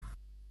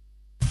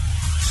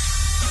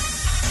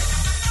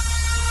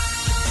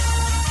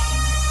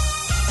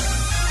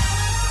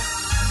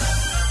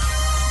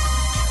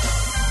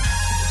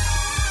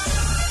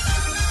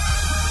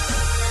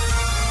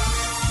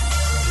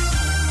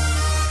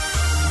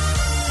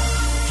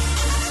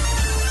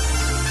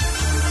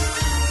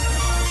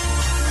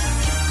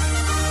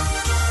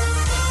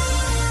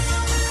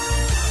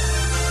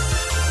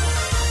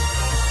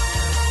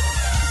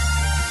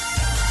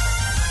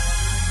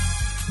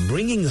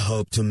bringing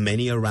hope to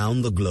many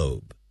around the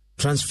globe,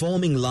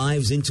 transforming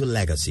lives into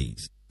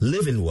legacies.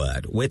 Living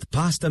Word with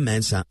Pastor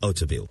Mensa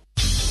Otabil.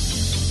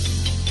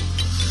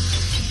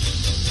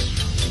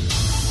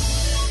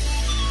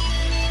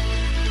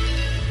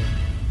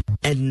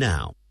 And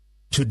now,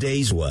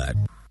 today's word.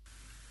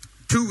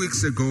 2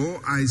 weeks ago,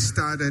 I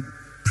started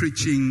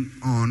preaching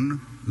on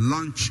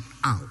Launch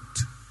Out.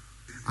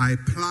 I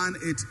plan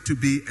it to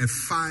be a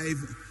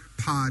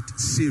 5-part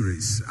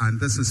series,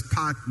 and this is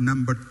part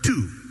number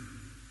 2.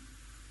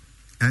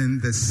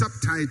 And the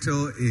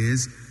subtitle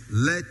is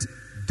Let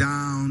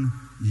Down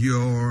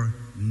Your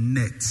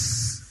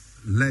Nets.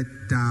 Let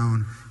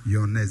Down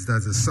Your Nets.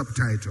 That's the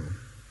subtitle.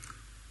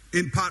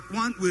 In part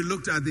 1, we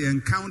looked at the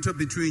encounter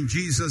between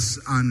Jesus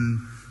and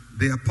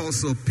the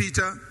Apostle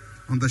Peter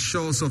on the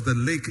shores of the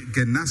Lake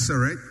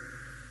Gennesaret.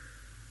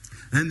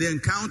 And the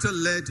encounter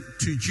led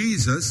to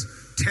Jesus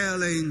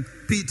telling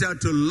Peter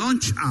to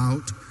launch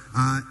out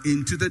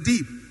into the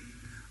deep.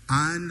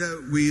 And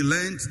we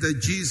learned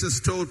that Jesus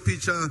told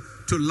Peter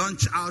to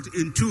launch out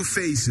in 2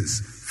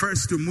 phases.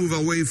 First, to move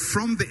away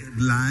from the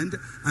land,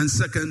 and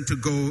second, to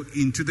go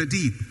into the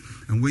deep.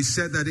 And we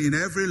said that in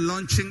every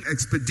launching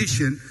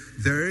expedition,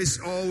 there is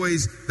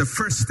always the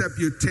first step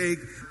you take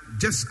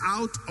just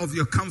out of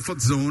your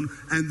comfort zone,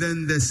 and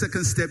then the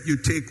second step you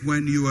take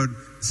when you are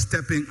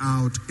stepping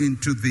out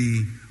into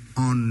the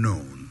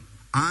unknown.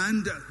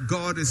 And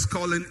God is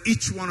calling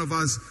each one of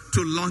us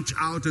to launch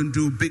out and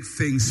do big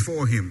things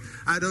for Him.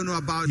 I don't know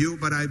about you,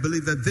 but I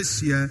believe that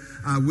this year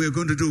we're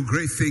going to do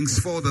great things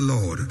for the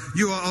Lord.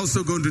 You are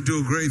also going to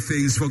do great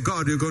things for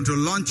God. You're going to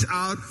launch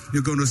out.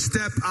 You're going to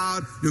step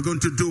out. You're going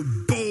to do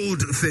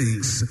bold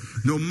things.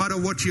 No matter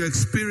what your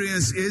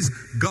experience is,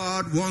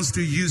 God wants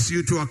to use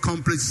you to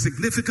accomplish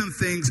significant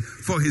things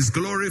for His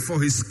glory,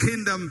 for His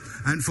kingdom,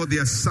 and for the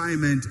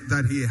assignment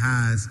that He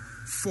has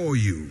for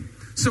you.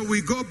 So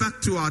we go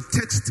back to our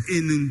text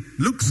in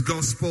Luke's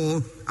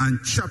Gospel and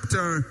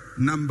chapter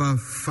number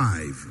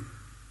 5.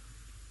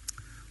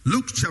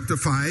 Luke chapter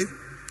 5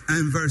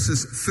 and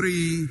verses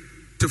 3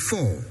 to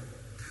 4.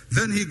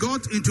 Then he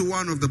got into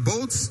one of the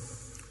boats,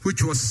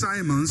 which was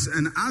Simon's,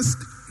 and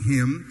asked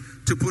him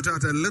to put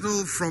out a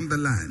little from the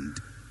land.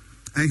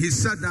 And he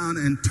sat down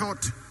and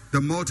taught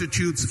the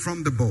multitudes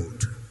from the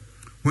boat.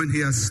 When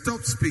he had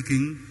stopped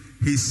speaking,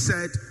 he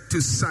said to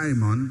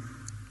Simon,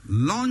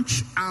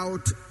 "Launch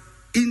out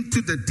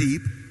into the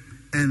deep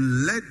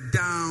and let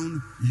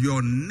down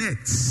your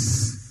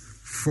nets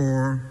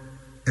for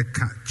a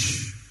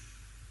catch."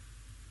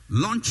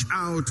 Launch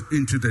out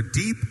into the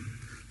deep,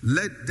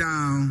 let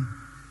down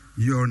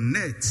your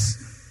nets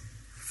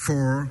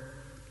for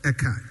a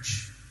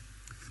catch.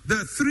 There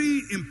are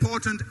 3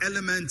 important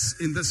elements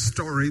in this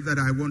story that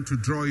I want to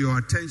draw your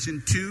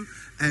attention to,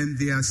 and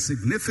their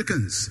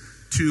significance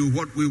to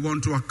what we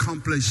want to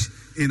accomplish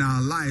in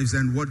our lives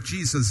and what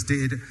Jesus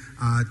did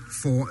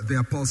for the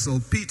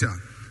Apostle Peter.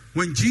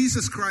 When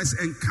Jesus Christ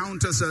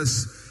encounters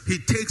us, He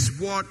takes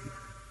what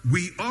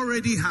we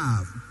already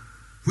have,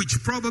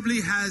 which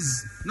probably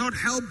has not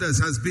helped us,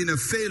 has been a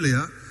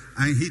failure,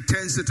 and He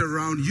turns it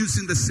around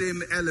using the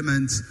same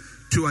elements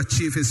to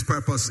achieve His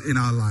purpose in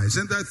our lives.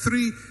 And there are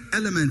 3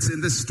 elements in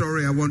this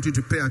story I want you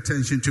to pay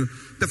attention to.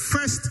 The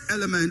first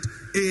element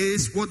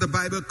is what the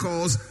Bible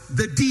calls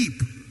the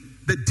deep.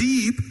 The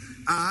deep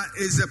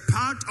is a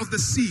part of the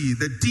sea,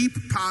 the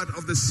deep part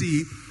of the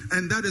sea,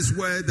 and that is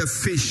where the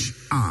fish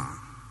are.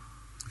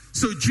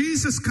 So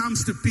Jesus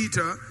comes to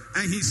Peter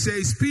and he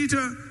says,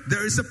 "Peter,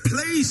 there is a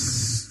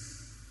place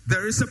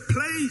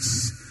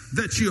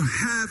that you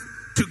have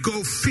to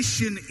go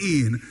fishing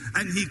in,"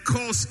 and he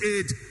calls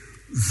it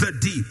the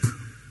deep.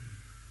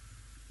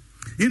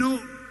 You know,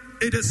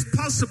 it is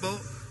possible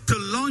to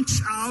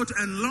launch out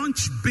and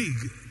launch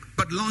big,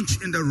 but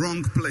launch in the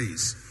wrong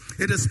place.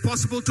 It is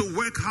possible to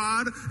work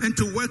hard and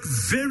to work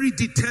very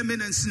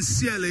determined and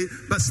sincerely,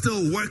 but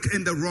still work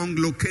in the wrong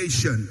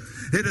location.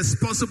 It is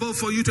possible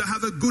for you to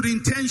have a good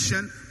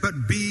intention,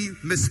 but be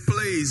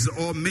misplaced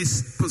or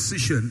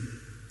mispositioned.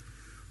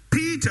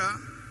 Peter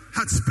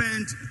had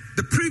spent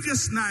the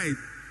previous night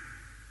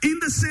in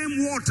the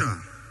same water,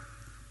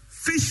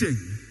 fishing,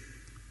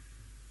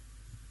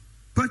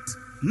 but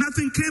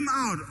nothing came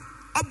out.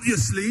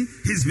 Obviously,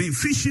 he's been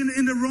fishing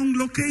in the wrong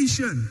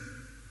location.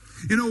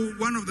 You know,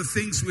 one of the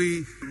things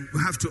we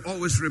have to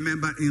always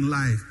remember in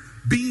life,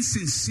 being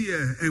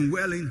sincere and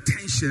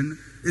well-intentioned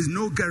is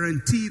no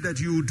guarantee that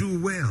you will do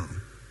well.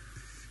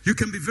 You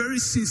can be very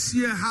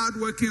sincere,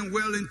 hardworking, and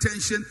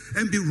well-intentioned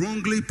and be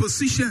wrongly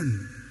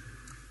positioned.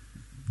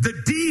 The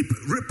deep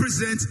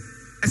represents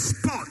a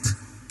spot,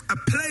 a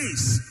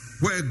place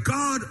where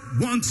God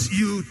wants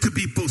you to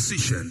be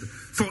positioned.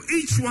 For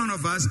each one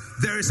of us,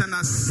 there is an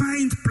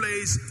assigned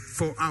place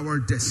for our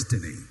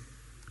destiny.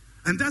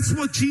 And that's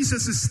what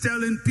Jesus is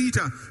telling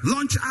Peter.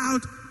 Launch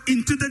out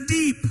into the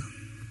deep.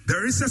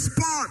 There is a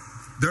spot.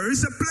 There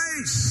is a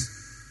place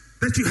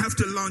that you have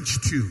to launch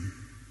to.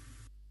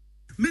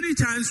 Many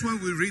times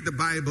when we read the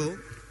Bible,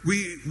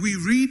 we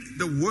read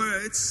the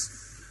words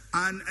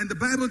and the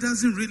Bible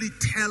doesn't really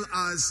tell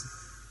us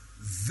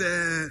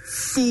the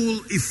full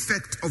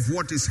effect of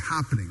what is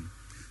happening.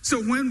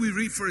 So when we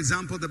read, for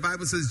example, the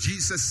Bible says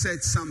Jesus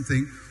said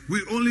something,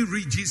 we only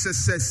read Jesus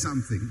says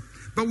something,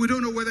 but we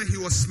don't know whether he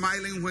was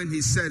smiling when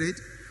he said it,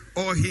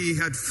 or he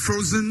had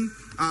frozen,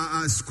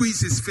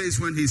 squeezed his face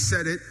when he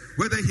said it,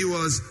 whether he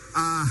was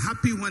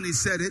happy when he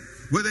said it,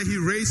 whether he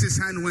raised his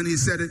hand when he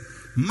said it.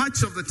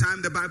 Much of the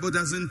time, the Bible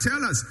doesn't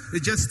tell us.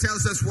 It just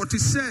tells us what he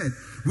said.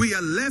 We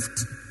are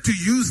left to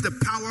use the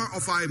power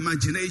of our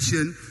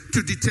imagination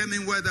to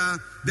determine whether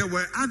there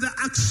were other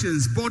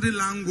actions, body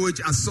language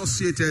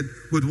associated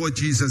with what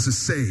Jesus is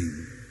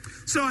saying.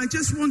 So I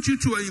just want you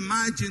to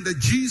imagine that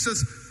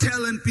Jesus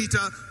telling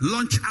Peter,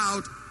 launch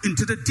out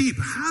into the deep.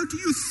 How do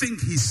you think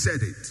he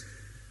said it?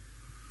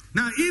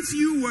 Now, if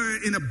you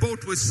were in a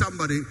boat with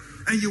somebody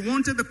and you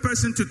wanted the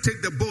person to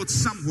take the boat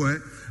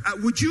somewhere,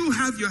 would you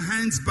have your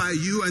hands by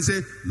you and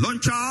say,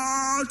 launch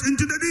out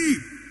into the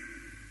deep?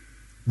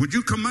 Would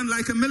you command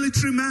like a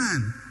military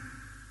man?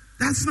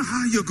 That's not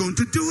how you're going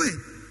to do it.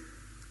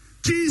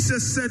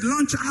 Jesus said,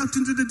 launch out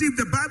into the deep.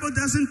 The Bible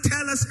doesn't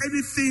tell us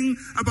anything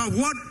about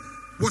what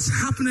was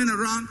happening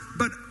around,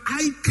 but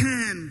I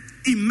can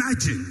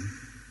imagine,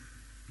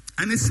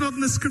 and it's not in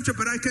the scripture,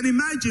 but I can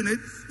imagine it,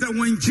 that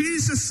when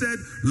Jesus said,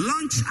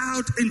 launch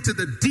out into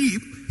the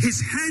deep,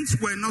 his hands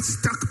were not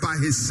stuck by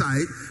his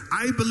side.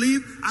 I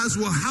believe, as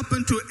will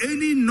happen to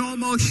any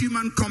normal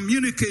human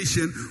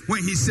communication,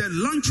 when he said,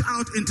 launch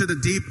out into the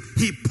deep,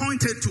 he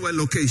pointed to a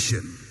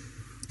location.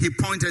 He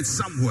pointed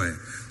somewhere.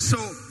 So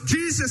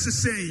Jesus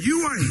is saying,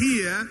 you are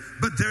here,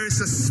 but there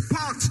is a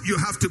spot you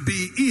have to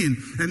be in,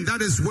 and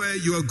that is where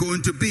you are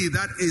going to be.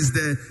 That is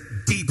the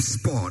deep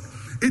spot.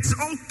 It's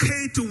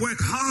okay to work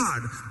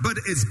hard, but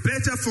it's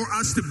better for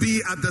us to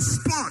be at the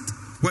spot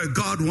where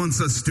God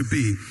wants us to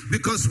be.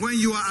 Because when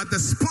you are at the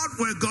spot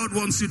where God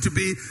wants you to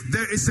be,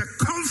 there is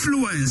a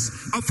confluence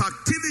of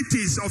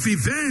activities, of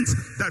events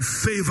that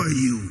favor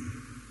you.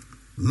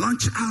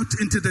 Launch out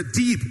into the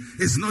deep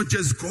is not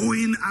just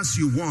going as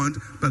you want,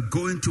 but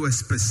going to a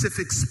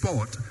specific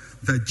spot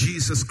that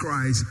Jesus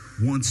Christ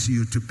wants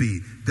you to be.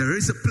 There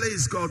is a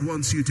place God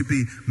wants you to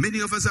be. Many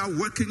of us are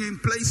working in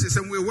places,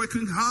 and we're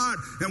working hard,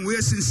 and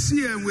we're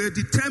sincere, and we're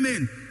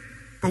determined,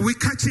 but we're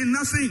catching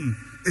nothing.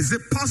 Is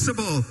it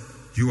possible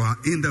you are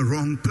in the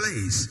wrong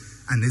place?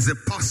 And is it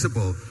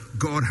possible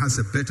God has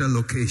a better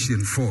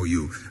location for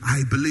you?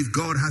 I believe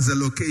God has a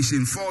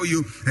location for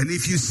you, and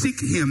if you seek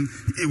him,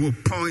 it will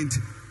point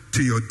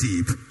to your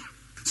deep.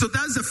 So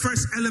that's the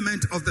first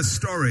element of the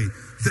story.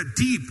 The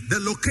deep, the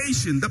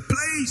location, the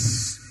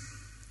place.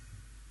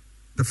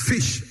 The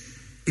fish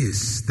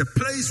is. The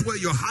place where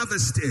your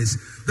harvest is.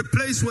 The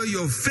place where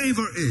your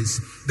favor is.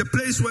 The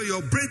place where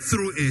your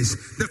breakthrough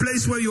is. The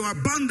place where your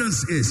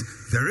abundance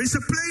is. There is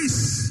a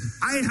place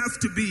I have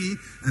to be,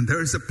 and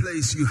there is a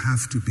place you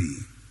have to be.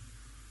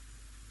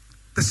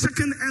 The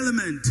second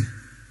element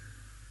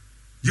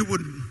you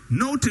would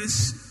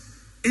notice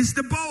is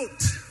the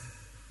boat.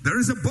 There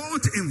is a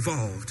boat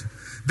involved.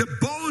 The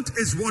boat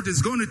is what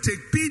is going to take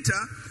Peter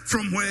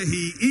from where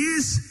he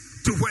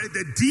is to where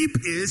the deep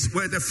is,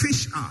 where the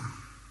fish are.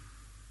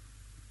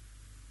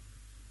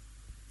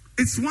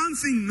 It's one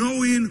thing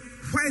knowing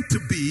where to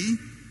be.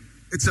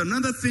 It's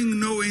another thing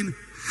knowing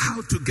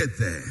how to get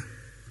there,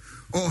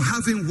 or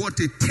having what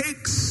it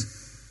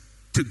takes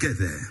to get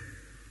there.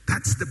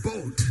 That's the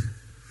boat.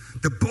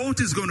 The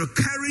boat is going to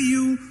carry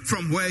you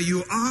from where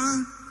you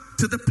are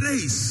to the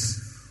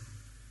place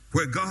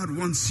where God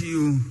wants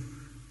you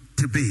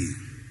to be.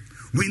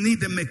 We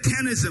need a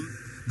mechanism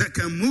that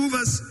can move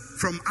us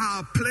from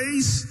our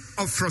place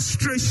of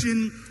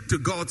frustration to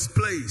God's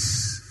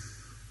place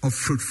of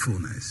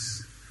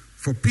fruitfulness.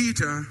 For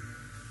Peter,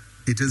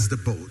 it is the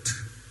boat.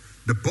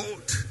 The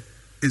boat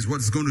is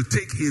what's going to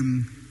take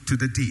him to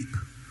the deep.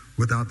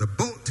 Without the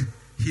boat,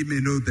 he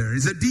may know there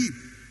is a deep,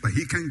 but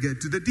he can't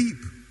get to the deep.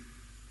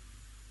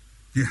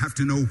 You have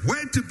to know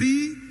where to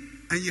be,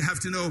 and you have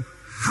to know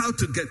how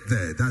to get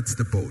there. That's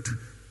the boat.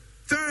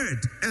 Third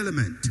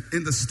element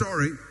in the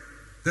story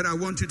that I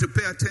want you to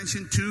pay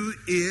attention to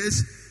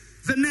is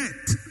the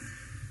net.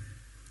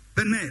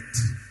 The net.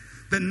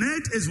 The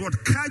net is what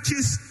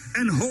catches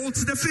and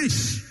holds the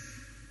fish.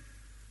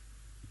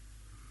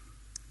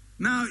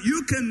 Now,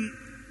 you can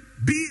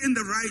be in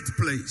the right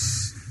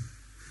place.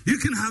 You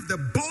can have the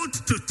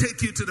boat to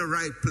take you to the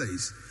right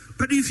place.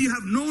 But if you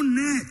have no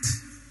net,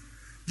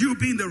 you'll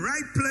be in the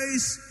right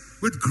place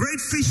with great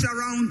fish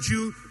around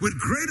you, with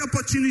great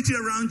opportunity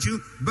around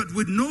you, but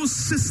with no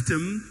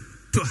system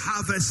to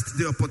harvest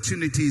the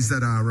opportunities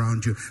that are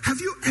around you. Have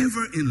you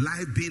ever in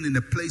life been in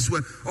a place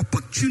where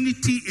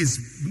opportunity is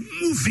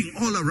moving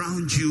all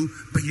around you,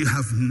 but you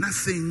have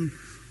nothing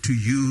to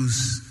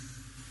use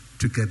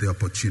to get the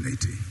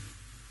opportunity?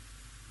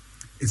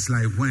 It's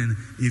like when,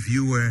 if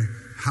you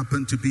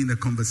happen to be in a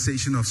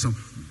conversation of some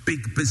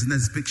big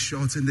business, big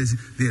shots, and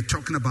they're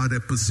talking about a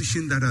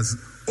position that has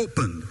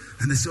opened,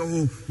 and they say,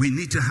 oh, we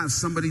need to have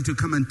somebody to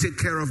come and take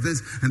care of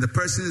this, and the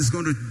person is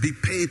going to be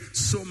paid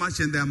so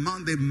much, and the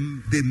amount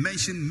they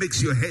mention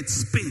makes your head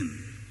spin.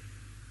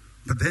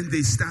 But then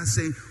they start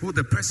saying, oh,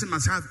 the person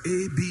must have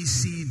A, B,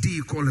 C,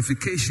 D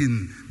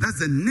qualification. That's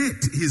the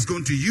net he's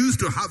going to use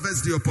to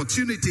harvest the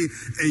opportunity.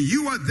 And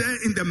you are there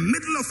in the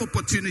middle of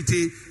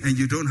opportunity and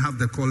you don't have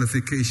the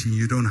qualification.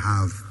 You don't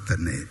have the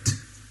net.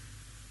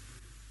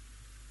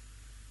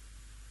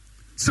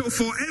 So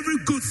for every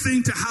good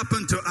thing to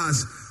happen to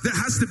us, there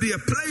has to be a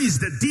place,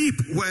 the deep,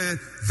 where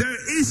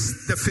there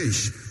is the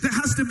fish. There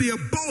has to be a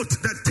boat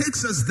that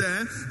takes us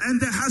there, and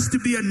there has to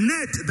be a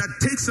net that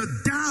takes us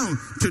down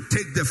to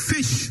take the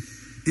fish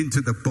into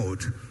the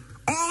boat.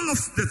 All of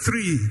the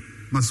three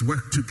must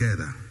work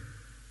together.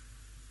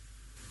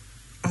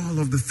 All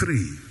of the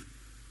three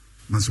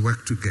must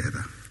work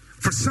together.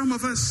 For some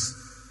of us,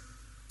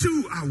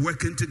 two are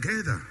working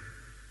together.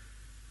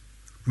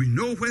 We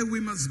know where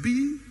we must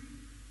be.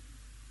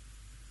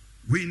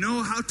 We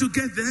know how to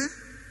get there.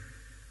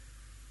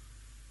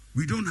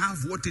 We don't have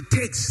what it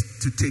takes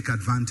to take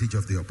advantage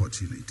of the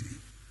opportunity.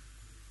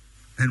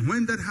 And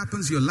when that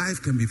happens, your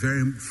life can be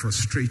very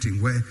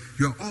frustrating, where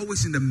you're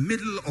always in the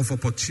middle of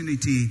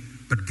opportunity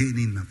but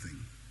gaining nothing.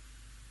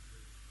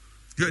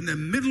 You're in the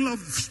middle of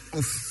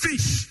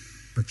fish,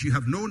 but you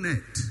have no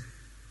net.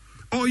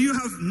 Or you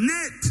have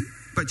net,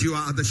 but you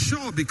are at the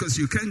shore because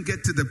you can't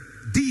get to the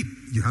deep.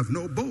 You have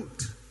no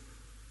boat.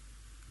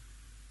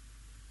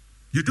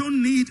 You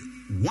don't need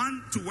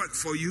one to work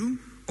for you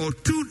or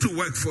two to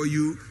work for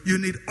you. You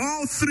need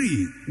all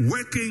three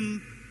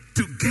working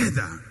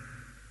together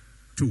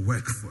to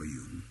work for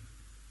you.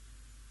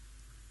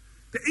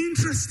 The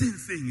interesting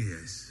thing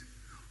is,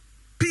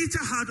 Peter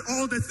had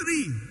all the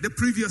three the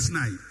previous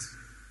night.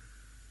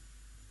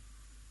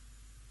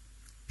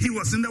 He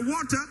was in the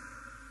water.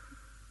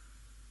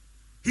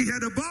 He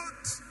had a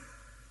boat.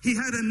 He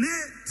had a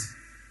net.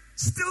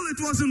 Still it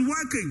wasn't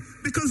working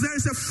because there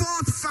is a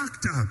fourth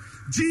factor.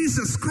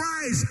 Jesus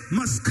Christ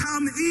must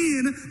come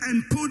in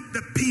and put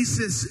the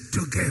pieces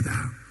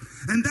together.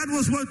 And that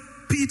was what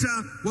Peter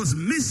was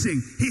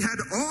missing. He had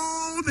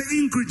all the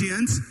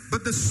ingredients,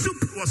 but the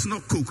soup was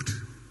not cooked.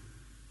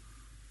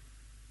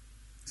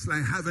 It's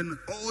like having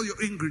all your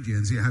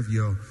ingredients. You have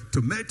your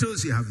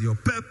tomatoes, you have your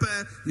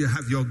pepper, you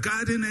have your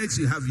garden eggs,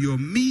 you have your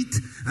meat,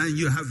 and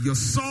you have your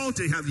salt,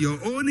 you have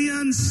your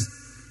onions,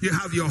 you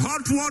have your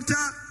hot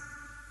water.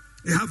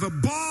 You have a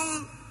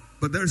bowl,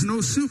 but there's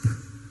no soup.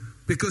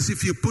 Because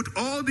if you put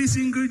all these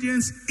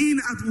ingredients in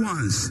at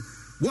once,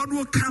 what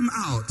will come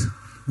out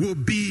will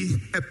be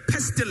a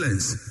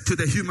pestilence to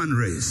the human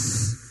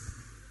race.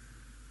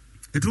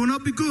 It will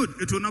not be good.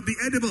 It will not be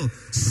edible.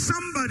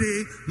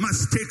 Somebody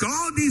must take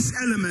all these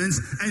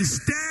elements and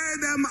stir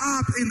them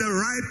up in the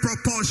right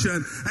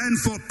proportion. And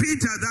for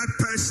Peter, that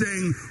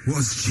person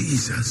was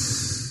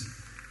Jesus.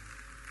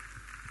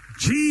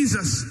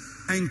 Jesus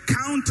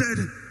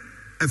encountered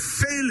a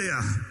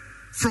failure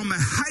from a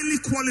highly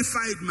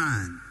qualified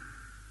man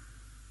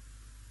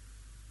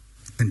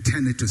and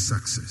turned it to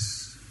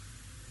success.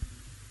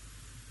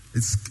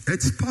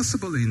 It's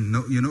possible in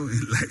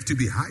life to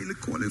be highly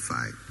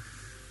qualified,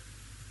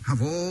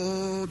 have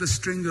all the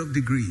string of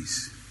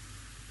degrees,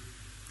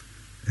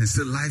 and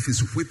still life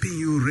is whipping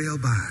you real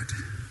bad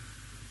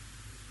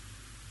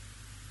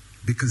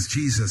because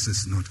Jesus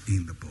is not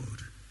in the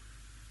boat.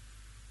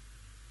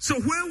 So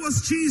where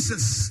was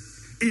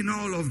Jesus in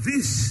all of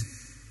this?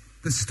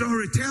 The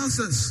story tells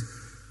us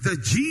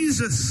that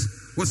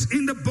Jesus was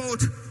in the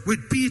boat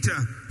with Peter.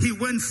 He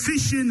went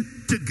fishing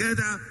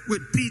together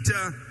with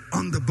Peter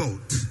on the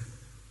boat.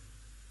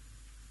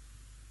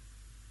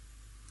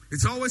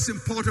 It's always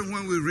important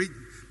when we read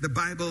the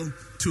Bible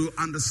to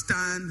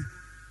understand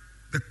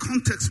the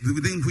context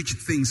within which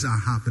things are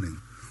happening.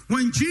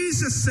 When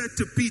Jesus said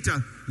to Peter,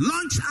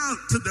 launch out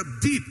to the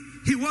deep,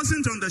 he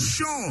wasn't on the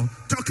shore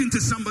talking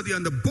to somebody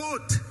on the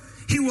boat.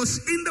 He was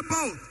in the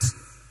boat.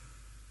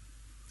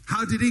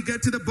 How did he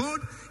get to the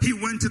boat? He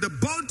went to the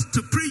boat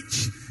to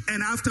preach.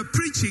 And after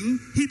preaching,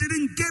 he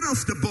didn't get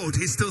off the boat.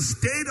 He still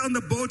stayed on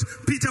the boat.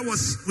 Peter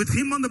was with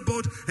him on the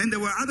boat, and there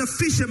were other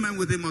fishermen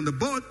with him on the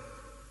boat.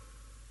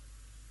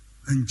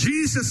 And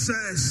Jesus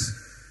says,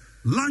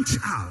 launch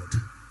out.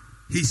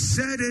 He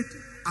said it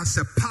as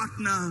a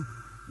partner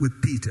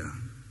with Peter.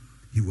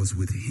 He was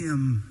with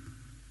him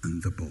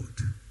in the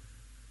boat.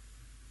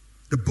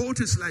 The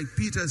boat is like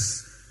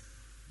Peter's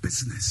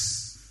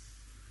business.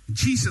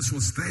 Jesus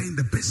was there in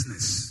the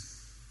business.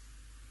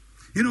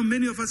 You know,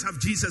 many of us have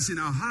Jesus in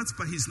our hearts,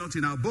 but he's not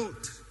in our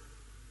boat.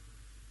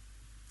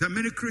 There are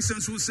many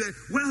Christians who say,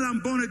 well, I'm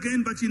born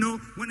again, but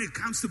when it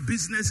comes to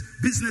business,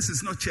 business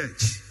is not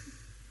church.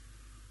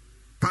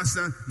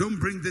 Pastor, don't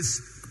bring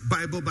this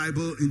Bible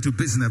into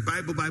business.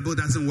 Bible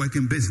doesn't work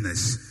in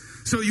business.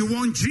 So you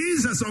want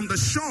Jesus on the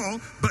shore,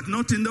 but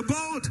not in the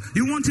boat.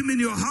 You want him in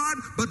your heart,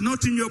 but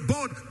not in your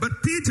boat. But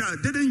Peter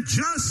didn't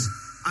just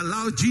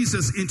allow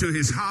Jesus into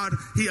his heart.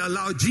 He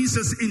allowed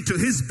Jesus into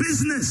his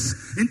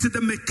business, into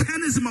the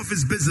mechanism of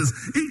his business,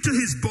 into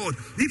his boat.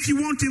 If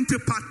you want him to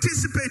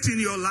participate in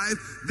your life,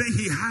 then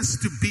he has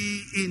to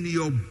be in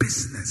your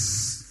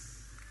business.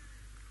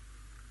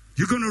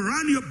 You're going to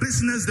run your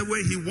business the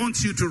way he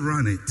wants you to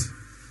run it.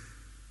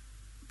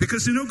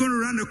 Because you're not going to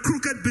run a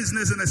crooked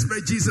business and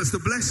expect Jesus to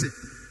bless it.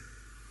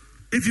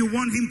 If you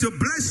want him to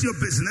bless your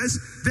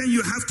business, then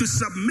you have to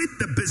submit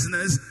the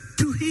business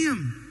to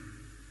him.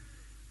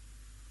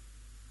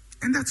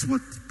 And that's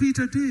what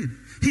Peter did.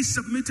 He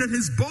submitted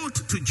his boat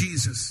to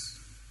Jesus.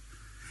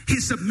 He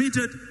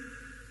submitted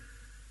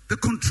the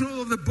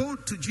control of the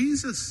boat to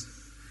Jesus.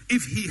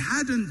 If he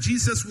hadn't,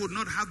 Jesus would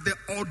not have the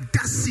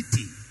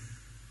audacity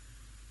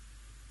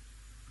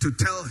to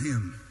tell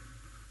him,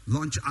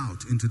 launch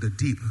out into the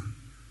deep.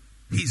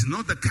 He's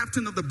not the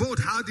captain of the boat.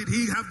 How did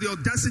he have the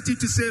audacity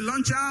to say,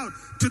 launch out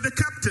to the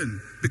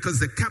captain? Because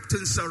the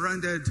captain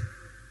surrendered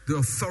the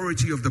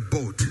authority of the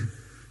boat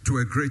to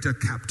a greater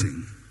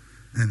captain.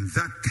 And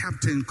that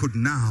captain could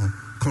now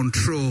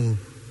control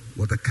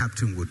what the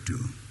captain would do.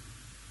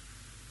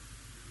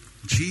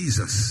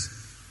 Jesus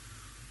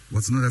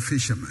was not a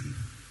fisherman.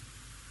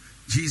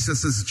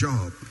 Jesus'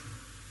 job,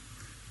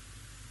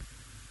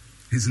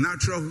 his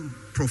natural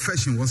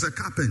profession was a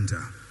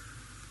carpenter.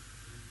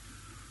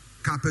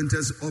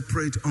 Carpenters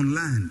operate on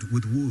land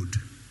with wood.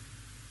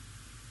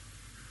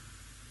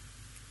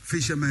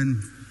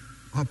 Fishermen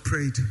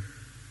operate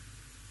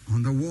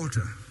on the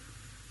water.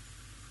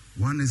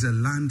 One is a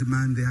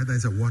landman, the other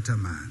is a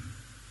waterman.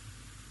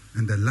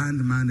 And the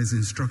landman is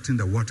instructing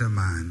the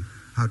waterman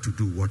how to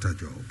do water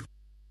job.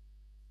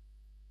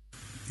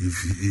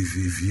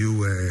 If you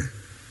were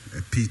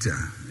Peter,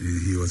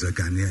 he was a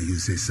Ghanaian, he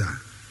would say, sir,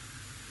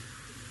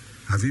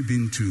 have you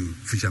been to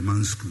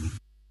fisherman's school?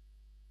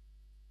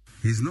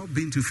 He's not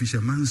been to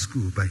fisherman's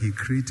school, but he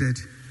created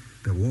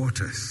the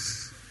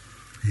waters.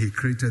 He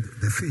created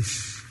the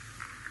fish.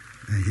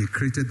 And he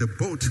created the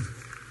boat,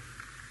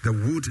 the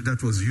wood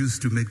that was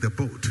used to make the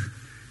boat.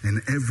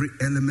 And every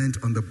element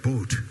on the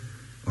boat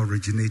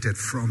originated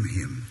from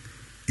him.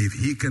 If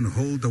he can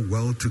hold the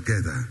world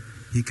together,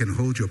 he can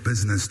hold your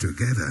business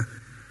together.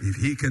 If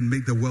he can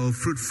make the world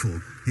fruitful,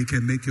 he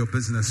can make your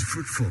business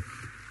fruitful.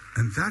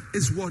 And that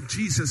is what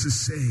Jesus is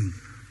saying.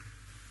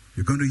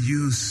 You're going to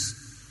use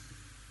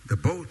the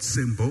boat,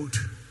 same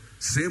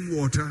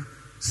water,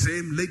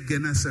 same Lake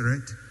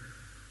Gennesaret,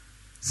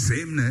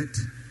 same net,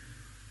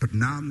 but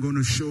now I'm going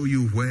to show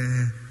you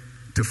where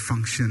to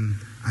function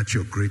at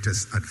your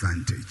greatest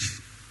advantage.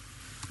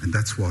 And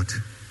that's what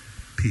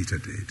Peter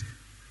did.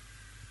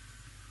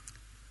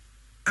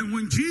 And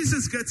when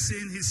Jesus gets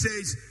in, he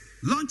says,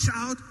 launch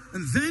out,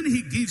 and then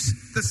he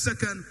gives the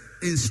second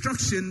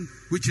instruction,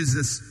 which is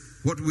this,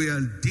 what we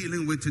are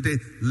dealing with today.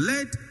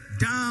 Let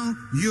down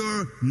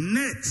your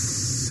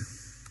nets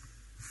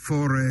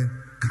for a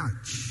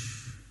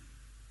catch.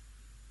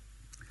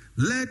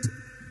 Let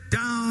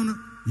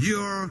down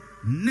your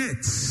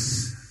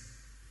nets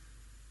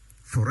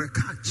for a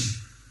catch.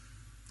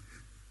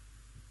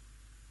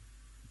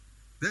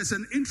 There's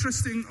an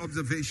interesting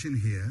observation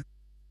here.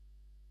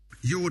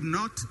 You would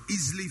not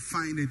easily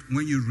find it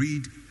when you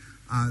read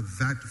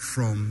that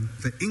from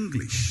the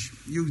English.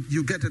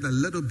 You get it a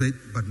little bit,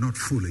 but not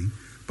fully.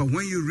 But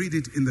when you read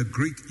it in the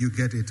Greek, you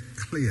get it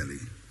clearly.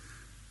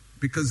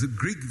 Because the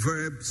Greek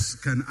verbs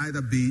can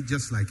either be,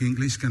 just like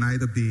English, can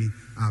either be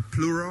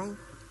plural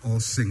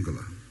or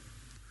singular.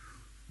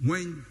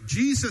 When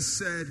Jesus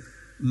said,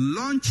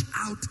 launch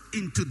out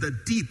into the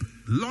deep,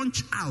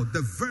 launch out,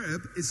 the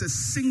verb is a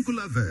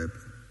singular verb.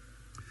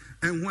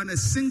 And when a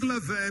singular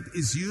verb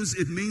is used,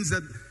 it means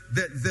that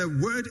the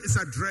word is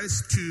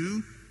addressed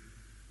to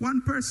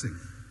one person.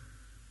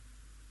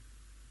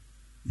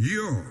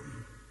 You're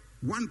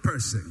one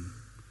person.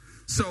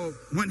 So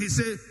when he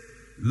said,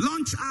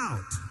 launch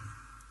out,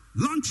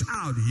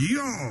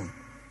 you're.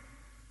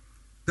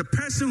 The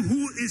person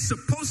who is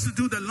supposed to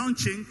do the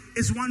launching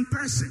is one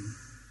person.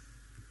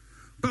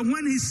 But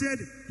when he said,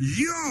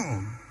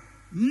 your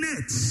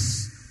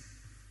nets,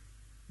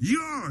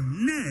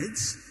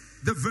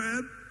 the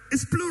verb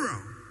is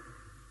plural.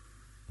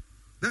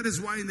 That is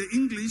why in the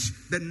English,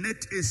 the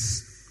net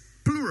is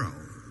plural.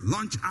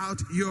 Launch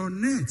out your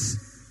nets.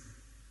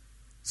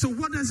 So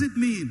what does it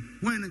mean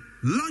when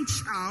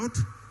launch out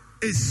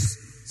is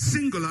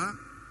singular,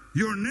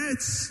 your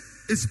nets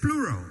is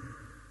plural?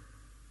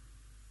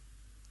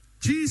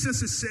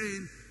 Jesus is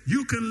saying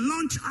you can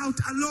launch out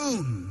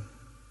alone.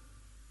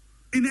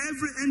 In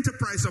every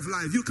enterprise of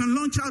life, you can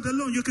launch out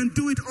alone. You can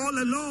do it all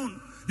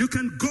alone. You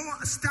can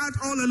start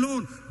all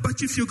alone.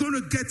 But if you're going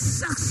to get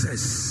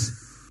success,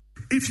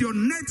 if your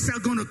nets are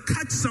going to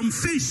catch some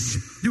fish,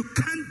 you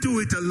can't do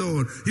it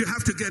alone. You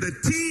have to get a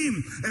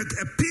team,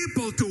 a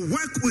people to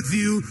work with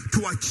you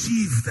to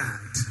achieve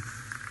that.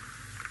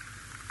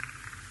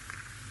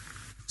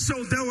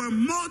 So there were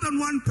more than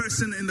one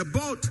person in the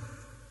boat.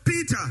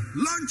 Peter,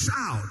 launch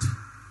out.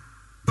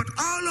 But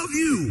all of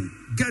you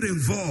get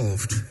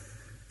involved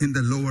in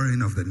the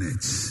lowering of the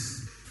nets.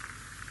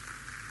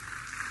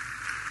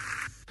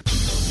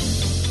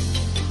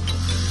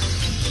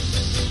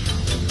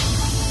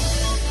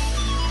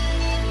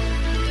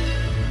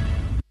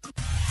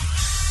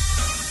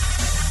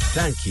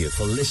 Thank you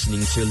for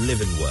listening to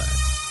Living Word.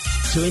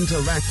 To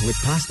interact with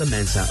Pastor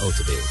Mensa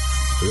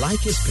Otabil, like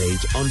his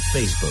page on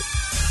Facebook.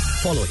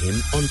 Follow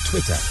him on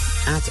Twitter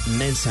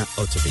 @Mensa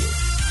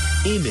Otabil.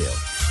 Email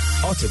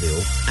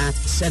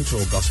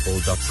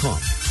otterville@centralgospel.com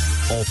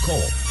or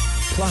call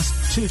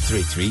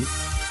 +233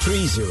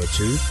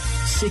 302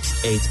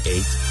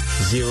 688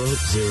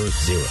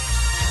 000.